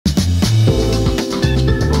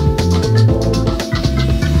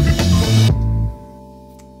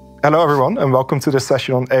Hello everyone, and welcome to this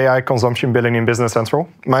session on AI consumption billing in Business Central.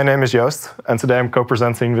 My name is Joost, and today I'm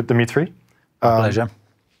co-presenting with Dimitri. Pleasure.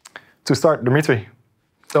 To start, Dimitri,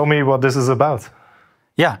 tell me what this is about.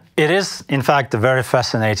 Yeah, it is in fact a very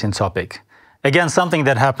fascinating topic. Again, something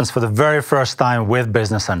that happens for the very first time with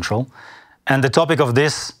Business Central. And the topic of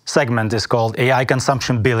this segment is called AI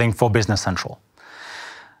consumption billing for Business Central.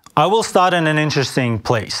 I will start in an interesting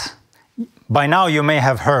place. By now you may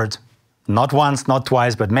have heard, not once, not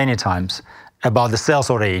twice, but many times, about the sales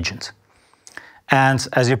order agent. And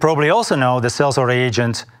as you probably also know, the sales order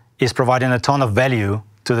agent is providing a ton of value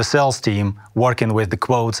to the sales team working with the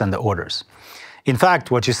quotes and the orders. In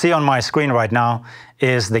fact, what you see on my screen right now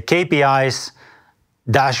is the KPIs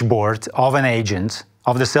dashboard of an agent,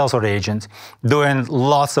 of the sales order agent, doing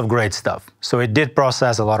lots of great stuff. So it did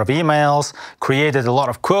process a lot of emails, created a lot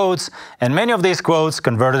of quotes, and many of these quotes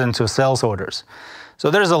converted into sales orders. So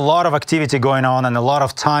there's a lot of activity going on and a lot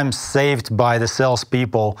of time saved by the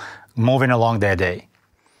salespeople moving along their day.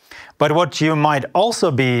 But what you might also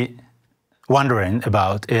be wondering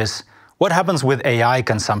about is what happens with AI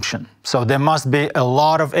consumption. So there must be a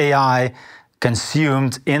lot of AI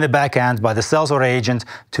consumed in the back end by the sales order agent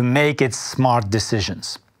to make its smart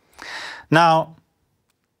decisions. Now,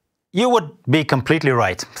 you would be completely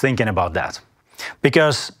right thinking about that,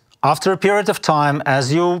 because after a period of time,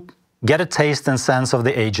 as you get a taste and sense of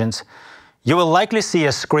the agent, you will likely see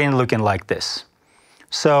a screen looking like this.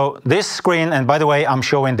 So this screen, and by the way, I'm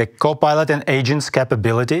showing the Copilot and agents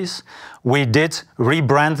capabilities. We did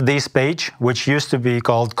rebrand this page, which used to be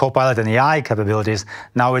called Copilot and AI capabilities.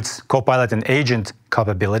 Now it's Copilot and agent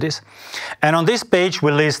capabilities. And on this page,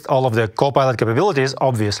 we list all of the Copilot capabilities,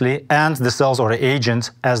 obviously, and the sales order agent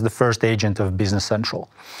as the first agent of Business Central.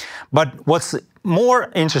 But what's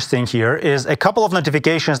more interesting here is a couple of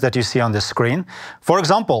notifications that you see on the screen. For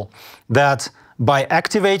example, that by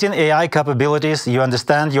activating AI capabilities, you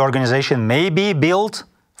understand your organization may be built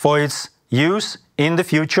for its use in the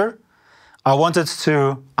future. I wanted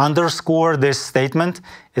to underscore this statement,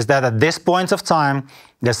 is that at this point of time,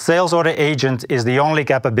 the sales order agent is the only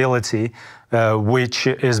capability which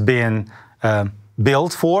is being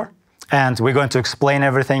built for, and we're going to explain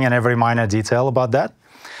everything and every minor detail about that.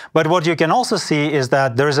 But what you can also see is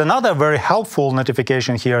that there is another very helpful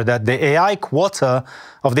notification here that the AI quota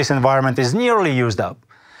of this environment is nearly used up.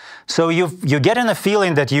 So you're getting a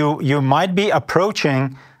feeling that you might be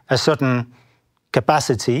approaching a certain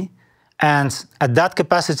capacity, and at that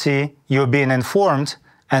capacity you're being informed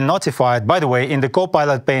and notified, by the way, in the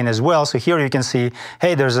Copilot pane as well. So here you can see,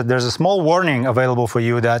 hey, there's a small warning available for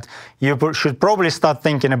you that you should probably start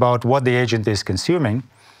thinking about what the agent is consuming.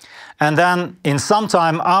 And then in some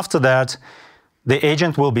time after that, the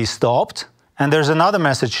agent will be stopped. And there's another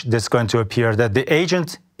message that's going to appear that the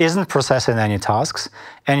agent isn't processing any tasks.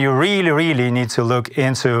 And you really need to look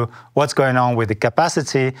into what's going on with the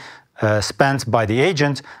capacity spent by the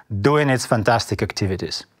agent doing its fantastic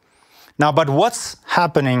activities. Now, but what's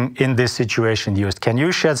happening in this situation, Joost? Can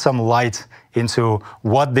you shed some light into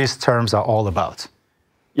what these terms are all about?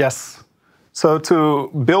 Yes. So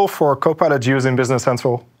to bill for Copilot use in Business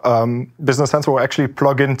Central will actually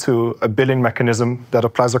plug into a billing mechanism that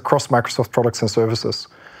applies across Microsoft products and services.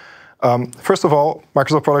 First of all,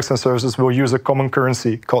 Microsoft products and services will use a common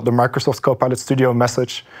currency called the Microsoft Copilot Studio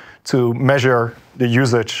message to measure the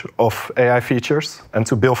usage of AI features and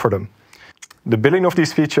to bill for them. The billing of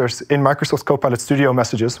these features in Microsoft Copilot Studio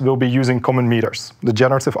messages will be using common meters, the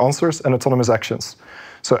generative answers and autonomous actions.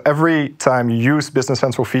 So every time you use Business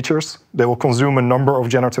Central features, they will consume a number of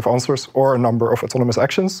generative answers or a number of autonomous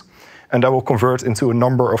actions, and that will convert into a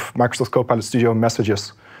number of Microsoft Copilot Studio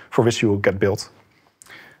messages for which you will get billed.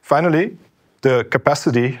 Finally, the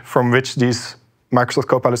capacity from which these Microsoft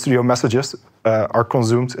Copilot Studio messages are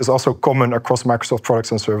consumed is also common across Microsoft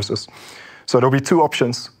products and services. So there'll be two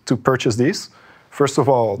options to purchase these. First of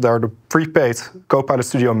all, there are the prepaid Copilot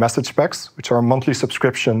Studio message packs, which are a monthly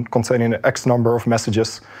subscription containing an X number of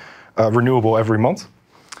messages renewable every month.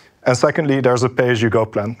 And secondly, there's a pay-as-you-go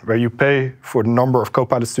plan, where you pay for the number of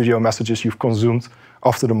Copilot Studio messages you've consumed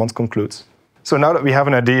after the month concludes. So now that we have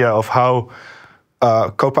an idea of how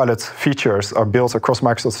Copilot features are built across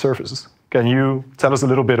Microsoft services, can you tell us a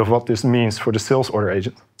little bit of what this means for the sales order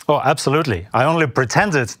agent? Oh, absolutely. I only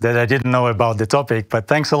pretended that I didn't know about the topic, but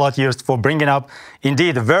thanks a lot, Joost, for bringing up,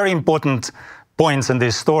 indeed, very important points in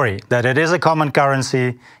this story, that it is a common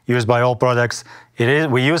currency used by all products.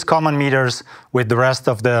 We use common meters with the rest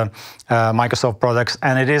of the Microsoft products,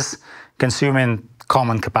 and it is consuming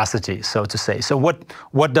common capacity, so to say. So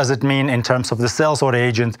what does it mean in terms of the sales order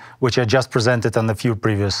agent, which I just presented on the few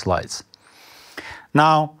previous slides?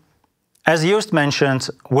 Now, As Joost mentioned,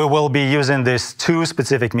 we will be using these two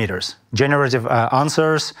specific meters, generative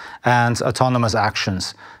answers and autonomous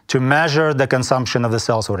actions, to measure the consumption of the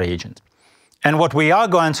sales order agent. And what we are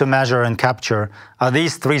going to measure and capture are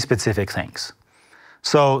these three specific things.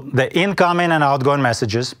 So the incoming and outgoing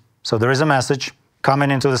messages. So there is a message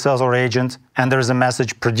coming into the sales order agent, and there is a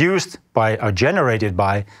message produced by or generated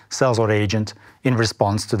by sales order agent in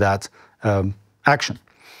response to that action.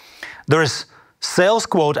 There is sales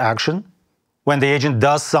quote action, when the agent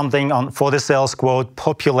does something for the sales quote,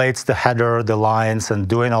 populates the header, the lines, and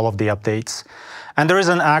doing all of the updates. And there is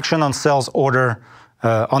an action on sales order,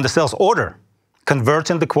 on the sales order,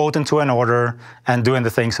 converting the quote into an order and doing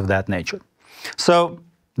the things of that nature. So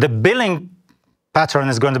the billing pattern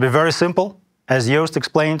is going to be very simple. As Joost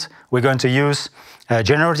explained, we're going to use a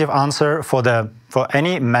generative answer for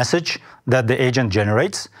any message that the agent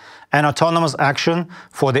generates, and autonomous action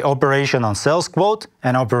for the operation on sales quote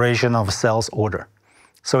and operation of sales order.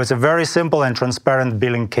 So it's a very simple and transparent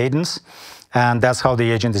billing cadence, and that's how the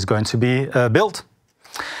agent is going to be built.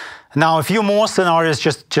 Now, a few more scenarios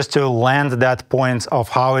just to land that point of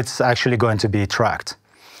how it's actually going to be tracked.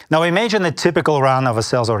 Now, imagine a typical run of a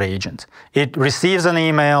sales order agent. It receives an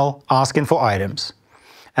email asking for items,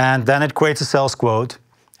 and then it creates a sales quote,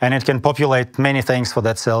 and it can populate many things for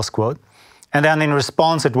that sales quote. And then in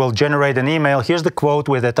response, it will generate an email. Here's the quote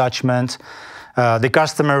with attachment. The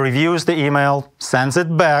customer reviews the email, sends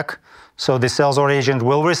it back. So the sales order agent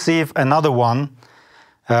will receive another one,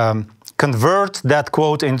 convert that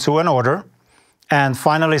quote into an order, and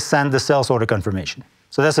finally send the sales order confirmation.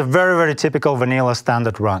 So that's a very, very typical vanilla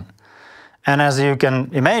standard run. And as you can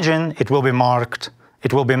imagine, it will be marked,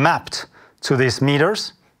 it will be mapped to these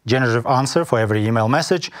meters, generative answer for every email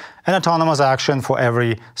message, and autonomous action for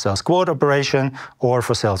every sales quote operation or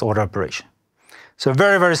for sales order operation. So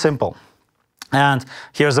very, very simple. And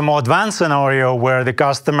here's a more advanced scenario where the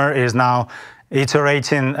customer is now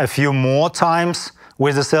iterating a few more times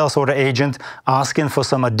with the sales order agent, asking for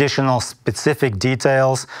some additional specific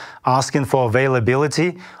details, asking for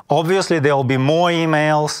availability. Obviously, there will be more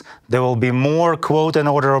emails, there will be more quote and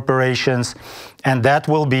order operations, and that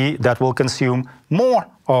will consume more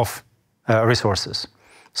of resources.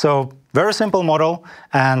 So very simple model,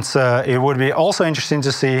 and it would be also interesting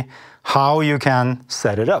to see how you can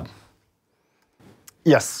set it up.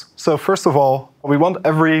 Yes. So first of all, we want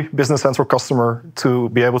every Business Central customer to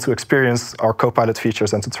be able to experience our Copilot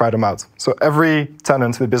features and to try them out. So every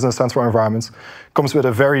tenant with Business Central environments comes with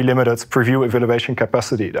a very limited preview evaluation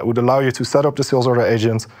capacity that would allow you to set up the sales order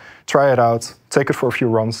agent, try it out, take it for a few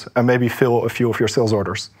runs, and maybe fill a few of your sales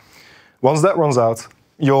orders. Once that runs out,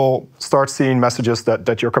 you'll start seeing messages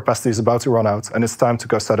that your capacity is about to run out, and it's time to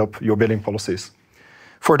go set up your billing policies.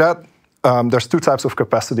 For that, there's two types of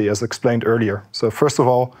capacity, as explained earlier. So first of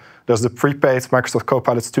all, there's the prepaid Microsoft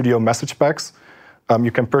Copilot Studio message packs.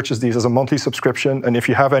 You can purchase these as a monthly subscription, and if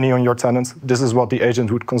you have any on your tenants, this is what the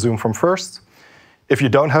agent would consume from first. If you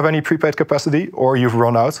don't have any prepaid capacity, or you've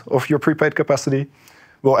run out of your prepaid capacity,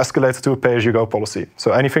 we'll escalate to a pay-as-you-go policy.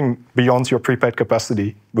 So anything beyond your prepaid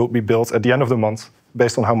capacity will be billed at the end of the month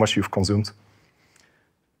based on how much you've consumed.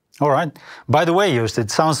 All right. By the way, Joost, it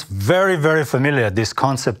sounds very, very familiar, this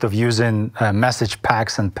concept of using message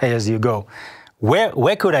packs and pay-as-you-go.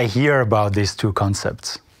 Where could I hear about these two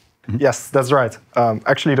concepts? Yes, that's right.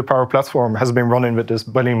 Actually, the Power Platform has been running with this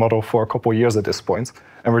billing model for a couple of years at this point,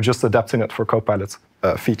 and we're just adapting it for Copilot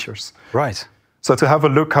features. Right. So to have a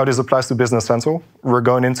look how this applies to Business Central, we're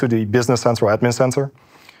going into the Business Central Admin Center,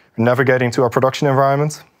 navigating to our production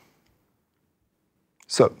environment.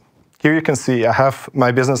 So here you can see I have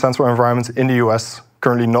my Business Central environment in the US,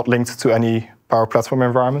 currently not linked to any Power Platform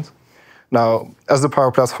environment. Now, as the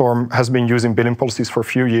Power Platform has been using billing policies for a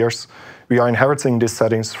few years, we are inheriting these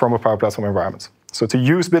settings from a Power Platform environment. So to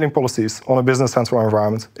use billing policies on a Business Central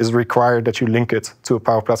environment is required that you link it to a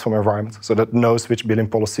Power Platform environment so that it knows which billing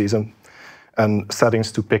policies and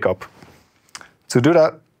settings to pick up. To do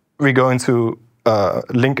that, we go into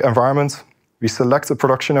link environment. We select a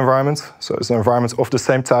production environment, so it's an environment of the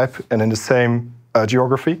same type and in the same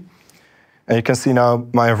geography. And you can see now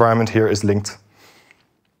my environment here is linked.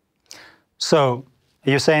 So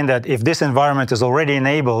you're saying that if this environment is already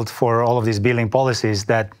enabled for all of these billing policies,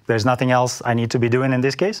 that there's nothing else I need to be doing in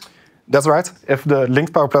this case? That's right. If the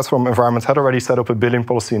linked Power Platform environment had already set up a billing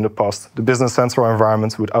policy in the past, the Business Central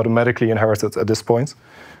environment would automatically inherit it at this point.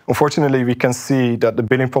 Unfortunately, we can see that the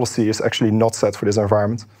billing policy is actually not set for this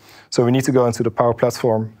environment. So we need to go into the Power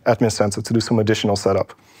Platform Admin Center to do some additional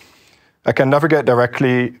setup. I can navigate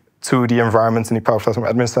directly to the environment in the Power Platform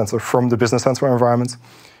Admin Center from the Business Central environment.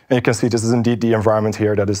 And you can see this is indeed the environment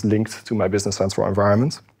here that is linked to my Business Central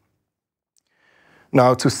environment.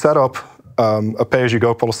 Now, to set up a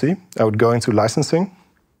pay-as-you-go policy, I would go into licensing,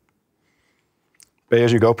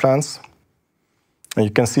 pay-as-you-go plans. And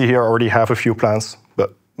you can see here I already have a few plans,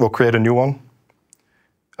 but we'll create a new one.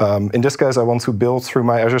 In this case, I want to bill through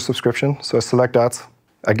my Azure subscription. So I select that.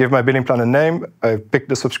 I give my billing plan a name. I pick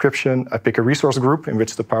the subscription. I pick a resource group in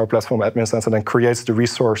which the Power Platform Admin Center then creates the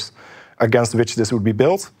resource against which this would be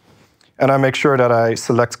built. And I make sure that I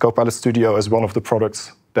select Copilot Studio as one of the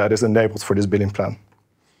products that is enabled for this billing plan.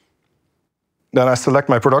 Then I select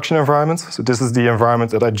my production environment. So this is the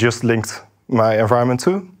environment that I just linked my environment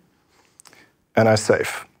to. And I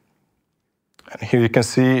save. And here you can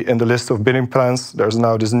see in the list of billing plans, there's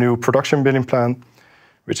now this new production billing plan,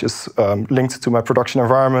 which is linked to my production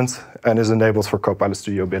environment and is enabled for Copilot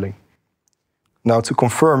Studio billing. Now, to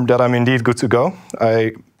confirm that I'm indeed good to go,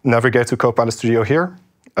 I navigate to Copilot Studio here.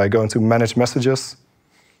 I go into Manage Messages,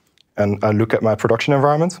 and I look at my production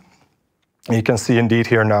environment. And you can see indeed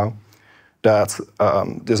here now that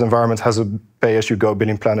this environment has a pay-as-you-go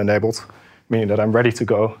billing plan enabled, meaning that I'm ready to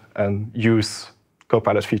go and use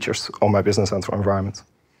Copilot features on my Business Central environment.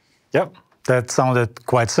 Yep, that sounded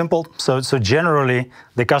quite simple. So generally,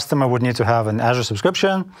 the customer would need to have an Azure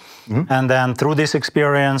subscription, and then through this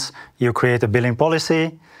experience, you create a billing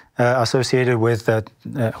policy associated with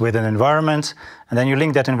an environment, and then you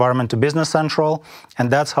link that environment to Business Central, and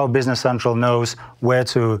that's how Business Central knows where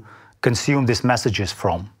to consume these messages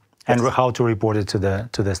from, and how to report it to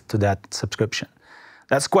that subscription.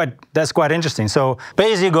 That's quite interesting. So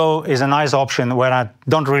pay-as-you-go is a nice option where I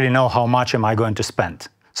don't really know how much am I going to spend.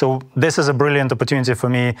 So this is a brilliant opportunity for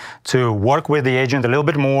me to work with the agent a little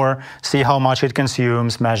bit more, see how much it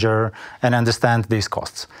consumes, measure, and understand these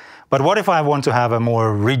costs. But what if I want to have a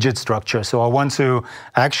more rigid structure? So I want to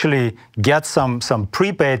actually get some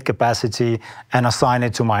prepaid capacity and assign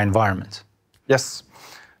it to my environment. Yes.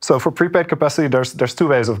 So for prepaid capacity, there's two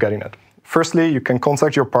ways of getting it. Firstly, you can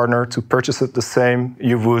contact your partner to purchase it the same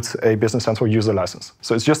you would a Business Central user license.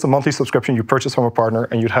 So it's just a monthly subscription you purchase from a partner,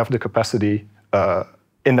 and you'd have the capacity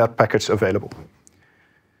in that package available.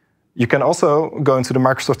 You can also go into the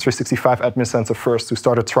Microsoft 365 Admin Center first to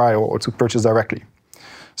start a trial or to purchase directly.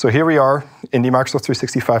 So here we are in the Microsoft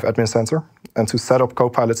 365 Admin Center. And to set up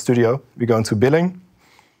Copilot Studio, we go into Billing,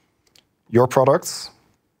 Your Products,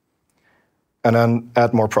 and then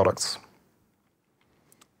Add More Products.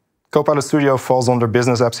 Copilot Studio falls under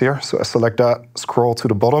Business Apps here. So I select that, scroll to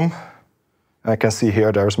the bottom, and I can see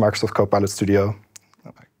here there's Microsoft Copilot Studio.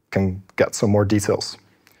 I can get some more details.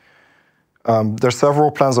 There's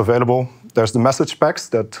several plans available. There's the message packs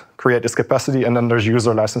that create this capacity, and then there's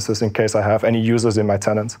user licenses in case I have any users in my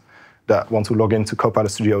tenant that want to log into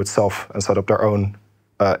Copilot Studio itself and set up their own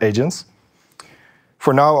agents.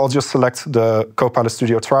 For now, I'll just select the Copilot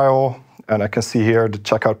Studio trial, and I can see here the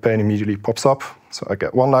checkout pane immediately pops up. So I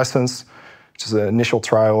get one license, which is an initial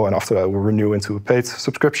trial, and after that, we'll renew into a paid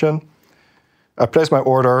subscription. I place my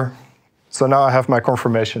order. So now I have my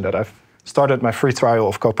confirmation that I've started my free trial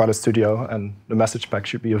of Copilot Studio, and the message pack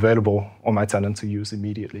should be available on my tenant to use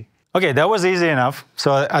immediately. Okay, that was easy enough.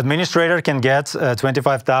 So administrator can get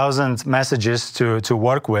 25,000 messages to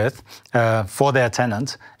work with for their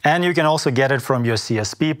tenant, and you can also get it from your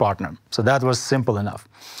CSP partner. So that was simple enough.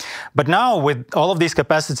 But now with all of this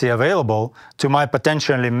capacity available to my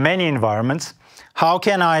potentially many environments, how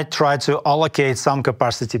can I try to allocate some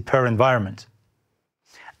capacity per environment?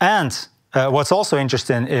 And what's also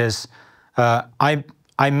interesting is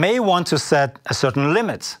I may want to set a certain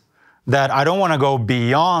limit, that I don't want to go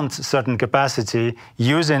beyond certain capacity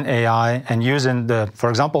using AI and using, for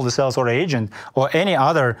example, the sales order agent or any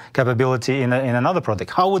other capability in another product.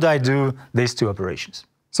 How would I do these two operations?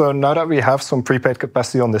 So now that we have some prepaid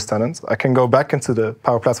capacity on this tenant, I can go back into the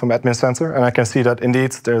Power Platform Admin Center, and I can see that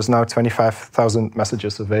indeed there's now 25,000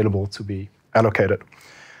 messages available to be allocated.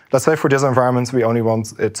 Let's say for this environment, we only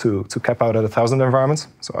want it to cap out at 1,000 environments.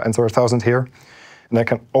 So I enter 1,000 here, and I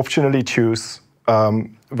can optionally choose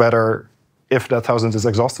whether, if that 1,000 is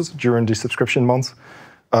exhausted during the subscription month,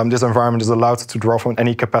 this environment is allowed to draw from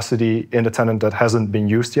any capacity in the tenant that hasn't been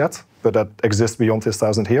used yet, but that exists beyond this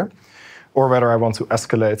 1,000 here, or whether I want to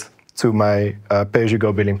escalate to my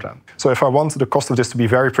pay-as-you-go billing plan. So if I want the cost of this to be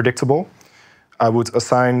very predictable, I would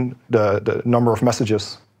assign the number of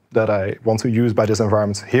messages that I want to use by this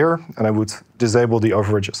environment here, and I would disable the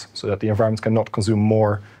overages so that the environment cannot consume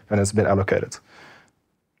more than it's been allocated.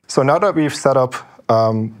 So now that we've set up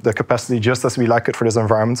the capacity just as we like it for this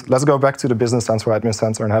environment, let's go back to the Business Central Admin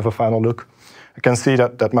Center and have a final look. I can see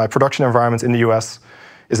that my production environment in the US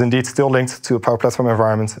is indeed still linked to a Power Platform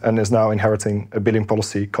environment and is now inheriting a billing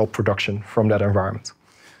policy called production from that environment.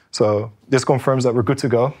 So this confirms that we're good to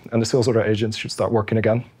go, and the sales order agents should start working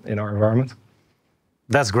again in our environment.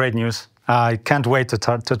 That's great news. I can't wait to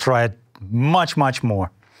try it much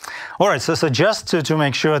more. All right, so just to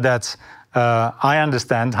make sure that I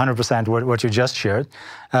understand 100% what you just shared,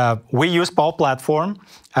 we use Power Platform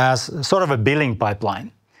as sort of a billing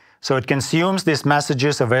pipeline. So it consumes these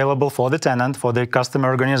messages available for the tenant, for the customer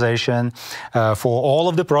organization, for all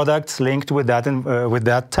of the products linked with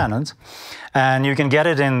that tenant. And you can get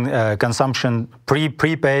it in consumption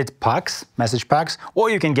prepaid packs, message packs,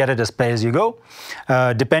 or you can get it as pay-as-you-go,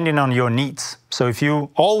 depending on your needs. So if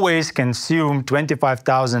you always consume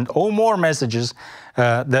 25,000 or more messages,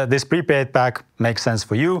 this prepaid pack makes sense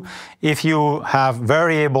for you. If you have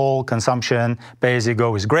variable consumption,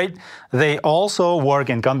 pay-as-you-go is great. They also work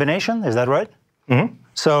in combination, is that right? Mm-hmm.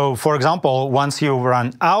 So, for example, once you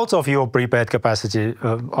run out of your prepaid capacity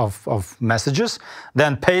of messages,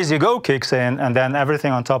 then pay-as-you-go kicks in, and then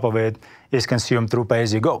everything on top of it is consumed through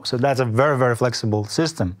pay-as-you-go. So that's a very flexible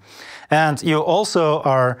system. And you also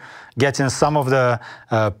are getting some of the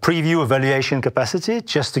preview evaluation capacity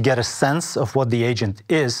just to get a sense of what the agent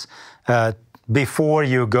is before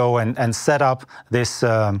you go and set up this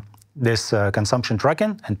consumption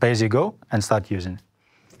tracking and pay-as-you-go and start using it.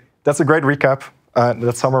 That's a great recap.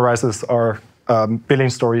 That summarizes our billing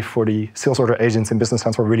story for the sales order agents in Business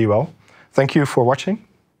Central really well. Thank you for watching.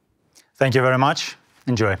 Thank you very much.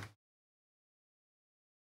 Enjoy.